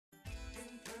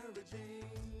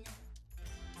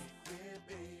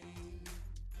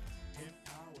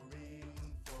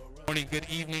Morning, good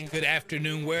evening, good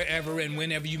afternoon, wherever and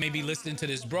whenever you may be listening to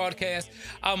this broadcast.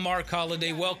 I'm Mark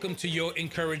Holliday. Welcome to your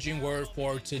encouraging word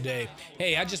for today.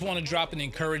 Hey, I just want to drop an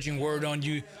encouraging word on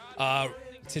you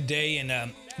today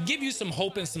and give you some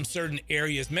hope in some certain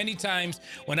areas. Many times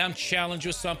when I'm challenged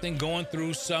with something, going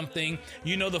through something,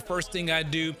 the first thing I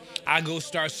do, I go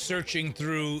start searching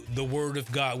through the word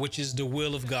of God, which is the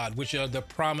will of God, which are the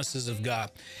promises of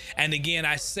God. And again,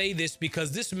 I say this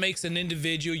because this makes an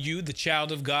individual, you, the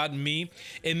child of God, me,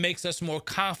 it makes us more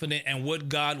confident in what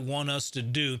God wants us to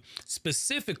do,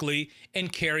 specifically in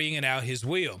carrying out his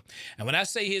will. And when I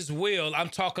say his will, I'm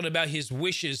talking about his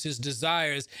wishes, his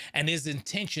desires, and his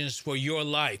intentions for your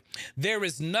life. There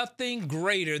is nothing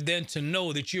greater than to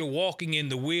know that you're walking in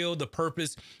the will, the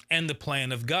purpose, and the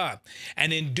plan of God.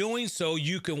 And in doing so,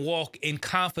 you can walk in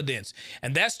confidence.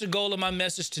 And that's the goal of my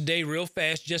message today, real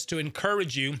fast, just to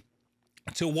encourage you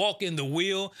to walk in the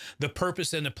will, the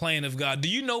purpose, and the plan of God. Do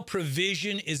you know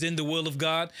provision is in the will of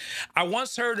God? I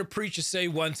once heard a preacher say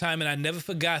one time, and I never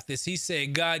forgot this. He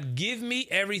said, God, give me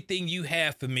everything you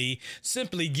have for me.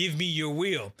 Simply give me your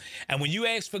will. And when you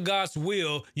ask for God's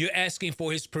will, you're asking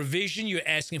for his provision. You're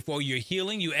asking for your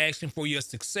healing. You're asking for your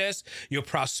success, your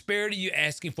prosperity. You're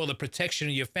asking for the protection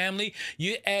of your family.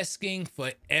 You're asking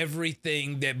for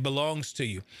everything that belongs to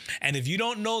you. And if you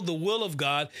don't know the will of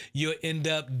God, you'll end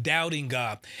up doubting God.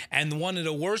 And one of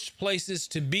the worst places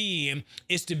to be in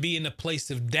is to be in a place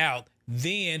of doubt.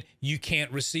 Then you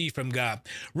can't receive from God.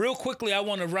 Real quickly, I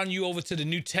want to run you over to the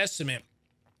New Testament.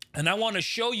 And I want to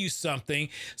show you something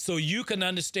so you can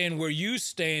understand where you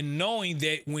stand, knowing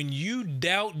that when you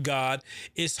doubt God,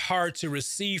 it's hard to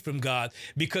receive from God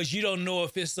because you don't know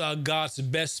if it's God's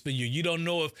best for you. You don't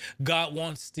know if God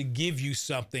wants to give you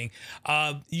something.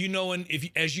 And if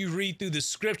as you read through the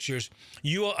scriptures,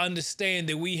 you will understand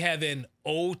that we have an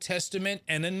Old Testament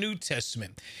and a New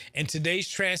Testament. In today's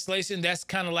translation, that's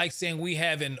kind of like saying we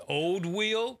have an old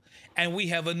will and we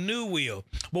have a new will.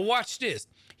 But watch this.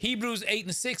 Hebrews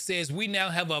 8:6 says we now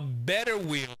have a better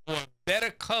will or a better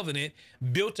covenant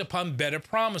built upon better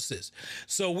promises.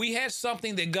 So we had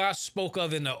something that God spoke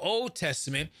of in the Old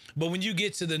Testament, but when you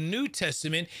get to the New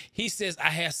Testament, he says, I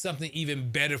have something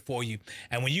even better for you.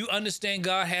 And when you understand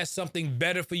God has something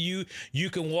better for you, you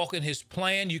can walk in his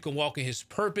plan, you can walk in his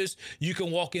purpose, you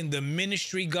can walk in the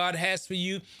ministry God has for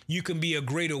you, you can be a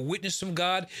greater witness from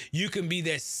God, you can be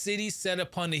that city set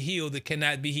upon the hill that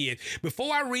cannot be hid.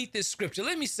 Before I read this scripture,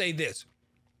 let me say this.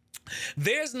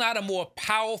 There's not a more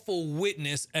powerful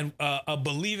witness a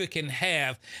believer can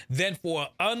have than for an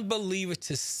unbeliever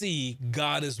to see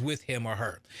God is with him or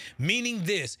her. Meaning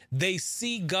this, they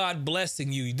see God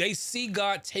blessing you. They see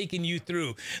God taking you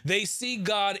through. They see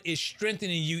God is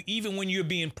strengthening you even when you're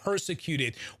being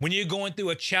persecuted, when you're going through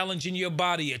a challenge in your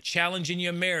body, a challenge in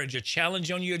your marriage, a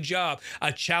challenge on your job,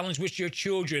 a challenge with your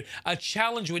children, a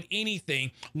challenge with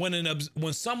anything.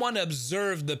 When someone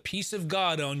observes the peace of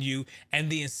God on you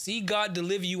and then see God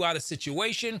deliver you out of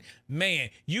situation, man,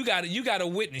 you got a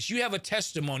witness. You have a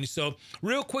testimony. So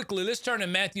real quickly, let's turn to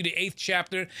Matthew, the 8th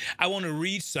chapter. I want to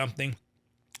read something.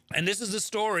 And this is the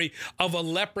story of a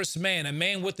leprous man, a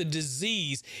man with a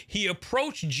disease. He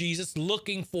approached Jesus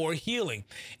looking for healing.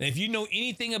 And if you know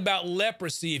anything about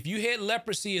leprosy, if you had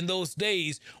leprosy in those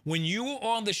days, when you were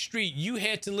on the street, you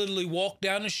had to literally walk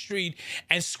down the street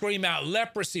and scream out,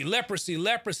 leprosy, leprosy,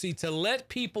 leprosy, to let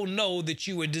people know that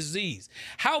you were diseased.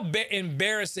 How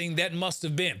embarrassing that must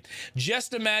have been.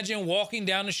 Just imagine walking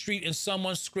down the street and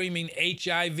someone screaming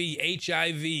HIV,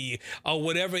 HIV, or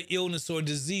whatever illness or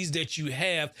disease that you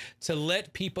have, to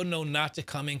let people know not to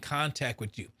come in contact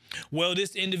with you. Well,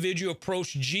 this individual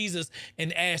approached Jesus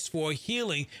and asked for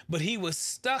healing, but he was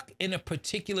stuck in a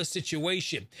particular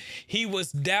situation. He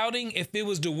was doubting if it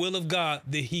was the will of God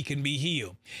that he can be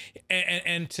healed. And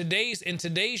in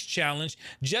today's challenge,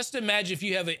 just imagine if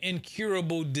you have an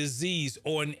incurable disease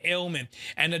or an ailment,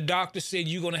 and the doctor said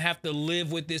you're going to have to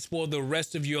live with this for the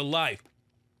rest of your life.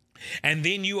 And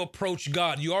then you approach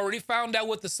God. You already found out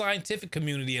what the scientific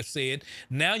community has said.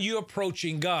 Now you're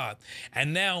approaching God.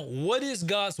 And now, what is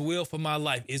God's will for my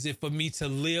life? Is it for me to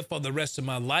live for the rest of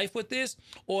my life with this?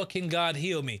 Or can God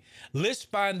heal me? Let's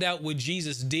find out what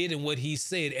Jesus did and what he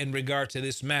said in regard to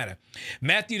this matter.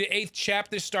 Matthew, the 8th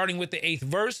chapter, starting with the 8th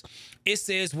verse, it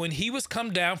says, when he was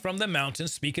come down from the mountain,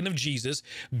 speaking of Jesus,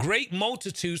 great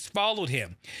multitudes followed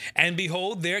him. And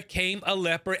behold, there came a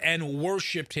leper and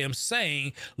worshiped him,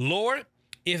 saying, Lord,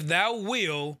 if thou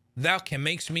will, thou can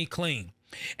make me clean.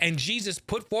 And Jesus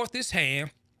put forth his hand,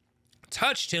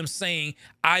 touched him, saying,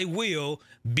 I will,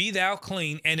 be thou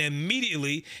clean. And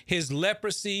immediately his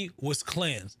leprosy was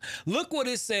cleansed. Look what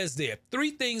it says there.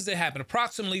 Three things that happened,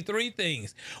 approximately three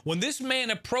things. When this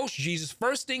man approached Jesus,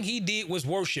 first thing he did was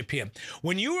worship him.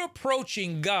 When you're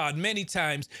approaching God, many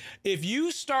times, if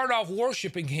you start off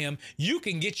worshiping him, you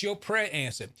can get your prayer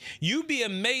answered. You'd be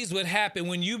amazed what happened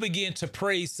when you begin to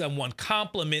praise someone,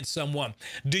 compliment someone.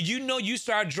 Do you know you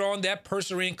start drawing that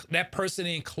person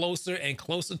in closer and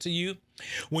closer to you?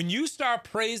 When you start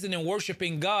praising and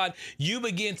worshiping God, you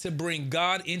begin to bring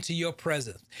God into your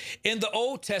presence. In the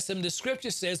Old Testament, the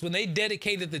scripture says when they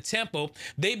dedicated the temple,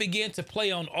 they began to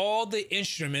play on all the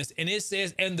instruments, and it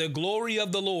says, and the glory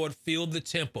of the Lord filled the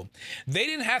temple. They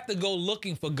didn't have to go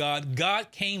looking for God.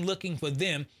 God came looking for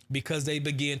them because they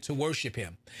began to worship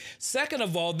him. Second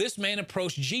of all, this man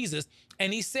approached Jesus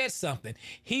and he said something.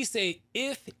 He said,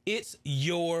 if it's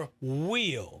your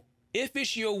will, if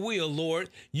it's your will, Lord,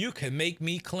 you can make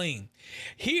me clean.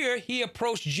 Here he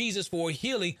approached Jesus for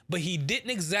healing, but he didn't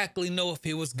exactly know if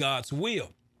it was God's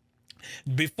will.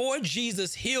 Before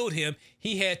Jesus healed him,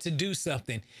 he had to do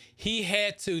something. He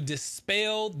had to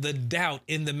dispel the doubt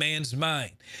in the man's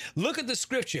mind. Look at the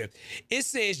scripture. It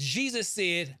says, Jesus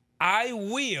said, I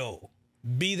will,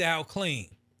 be thou clean.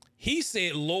 He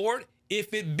said, Lord,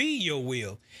 if it be your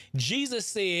will. Jesus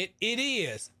said, it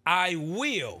is. I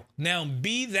will. Now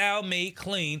be thou made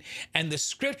clean. And the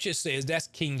scripture says, that's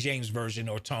King James Version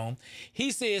or tone.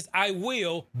 He says, I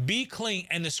will be clean.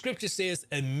 And the scripture says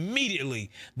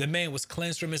immediately the man was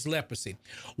cleansed from his leprosy.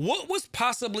 What was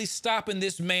possibly stopping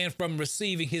this man from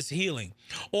receiving his healing?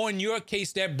 Or in your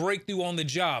case, that breakthrough on the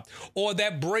job, or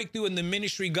that breakthrough in the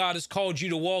ministry God has called you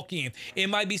to walk in. It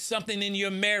might be something in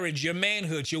your marriage, your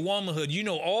manhood, your womanhood. You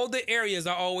know, all the areas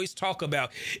I always talk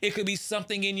about. It could be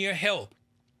something in your health.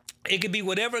 It could be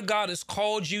whatever God has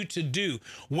called you to do.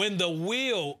 When the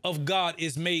will of God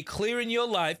is made clear in your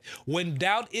life, when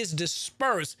doubt is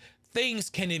dispersed, things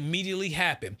can immediately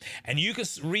happen. And you can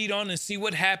read on and see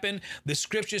what happened. The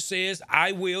scripture says,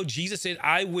 I will. Jesus said,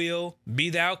 I will, be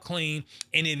thou clean.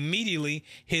 And immediately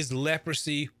his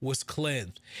leprosy was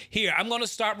cleansed. Here, I'm going to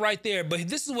stop right there. But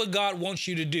this is what God wants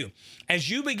you to do. As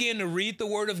you begin to read the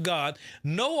word of God,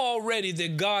 know already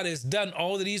that God has done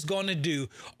all that he's going to do.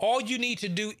 All you need to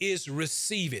do is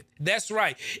receive it. That's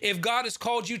right. If God has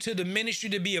called you to the ministry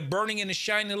to be a burning and a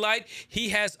shining light, he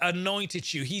has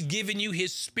anointed you. He's given you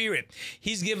his spirit.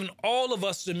 He's given all of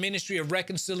us the ministry of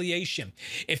reconciliation.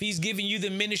 If he's given you the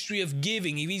ministry of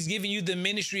giving, if he's given you the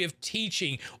ministry of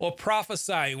teaching or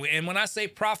prophesying, and when I say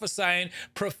prophesying,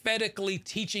 prophetically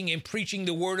teaching and preaching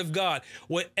the word of God,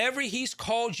 whatever he's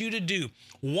called you to do,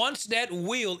 once that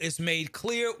will is made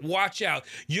clear, watch out.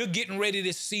 You're getting ready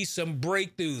to see some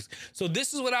breakthroughs. So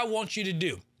this is what I want you to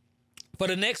do. For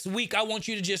the next week, I want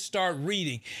you to just start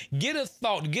reading. Get a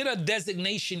thought, get a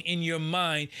designation in your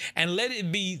mind, and let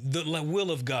it be the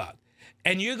will of God.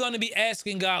 And you're going to be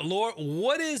asking God, Lord,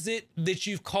 what is it that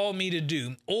you've called me to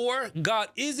do? Or, God,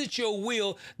 is it your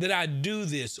will that I do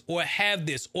this or have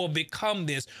this or become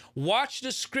this? Watch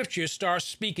the scripture start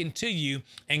speaking to you,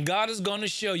 and God is going to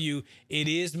show you, it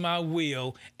is my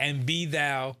will, and be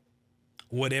thou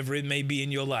whatever it may be in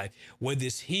your life, whether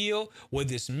it's heal,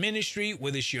 whether it's ministry,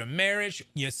 whether it's your marriage,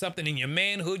 something in your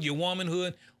manhood, your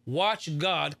womanhood. Watch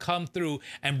God come through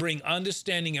and bring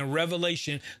understanding and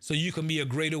revelation so you can be a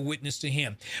greater witness to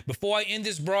him. Before I end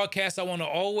this broadcast, I want to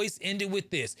always end it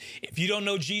with this. If you don't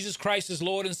know Jesus Christ as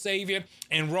Lord and Savior,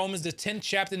 in Romans, the 10th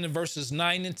chapter, in the verses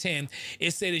 9 and 10,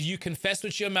 it said, if you confess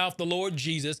with your mouth the Lord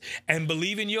Jesus and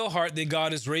believe in your heart that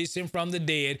God has raised him from the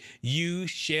dead, you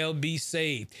shall be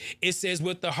saved. It says,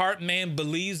 with the heart man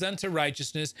believes unto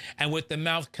righteousness, and with the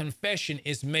mouth confession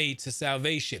is made to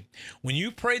salvation. When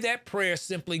you pray that prayer,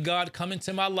 simply, God, come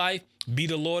into my life, be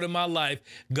the Lord of my life,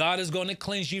 God is going to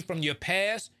cleanse you from your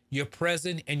past, your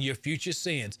present, and your future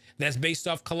sins. That's based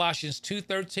off Colossians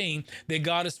 2:13, that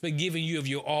God has forgiven you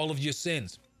of all of your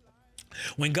sins.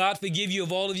 When God forgives you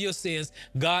of all of your sins,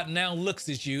 God now looks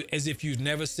at you as if you've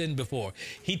never sinned before.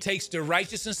 He takes the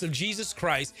righteousness of Jesus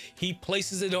Christ, he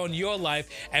places it on your life,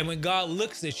 and when God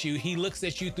looks at you, he looks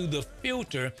at you through the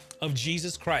filter of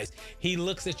Jesus Christ. He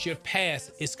looks at your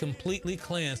past, it's completely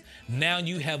cleansed. Now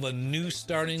you have a new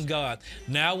start in God.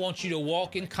 Now I want you to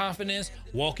walk in confidence,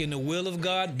 walk in the will of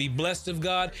God, be blessed of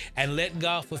God, and let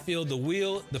God fulfill the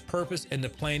will, the purpose, and the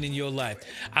plan in your life.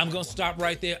 I'm going to stop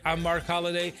right there. I'm Mark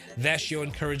Holliday. That's your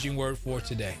encouraging word for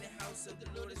today. I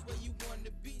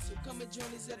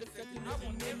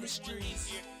want everyone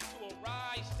here to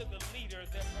arise to the leader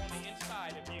that's on the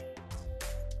inside of you.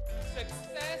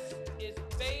 Success is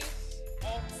based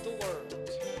off the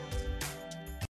word.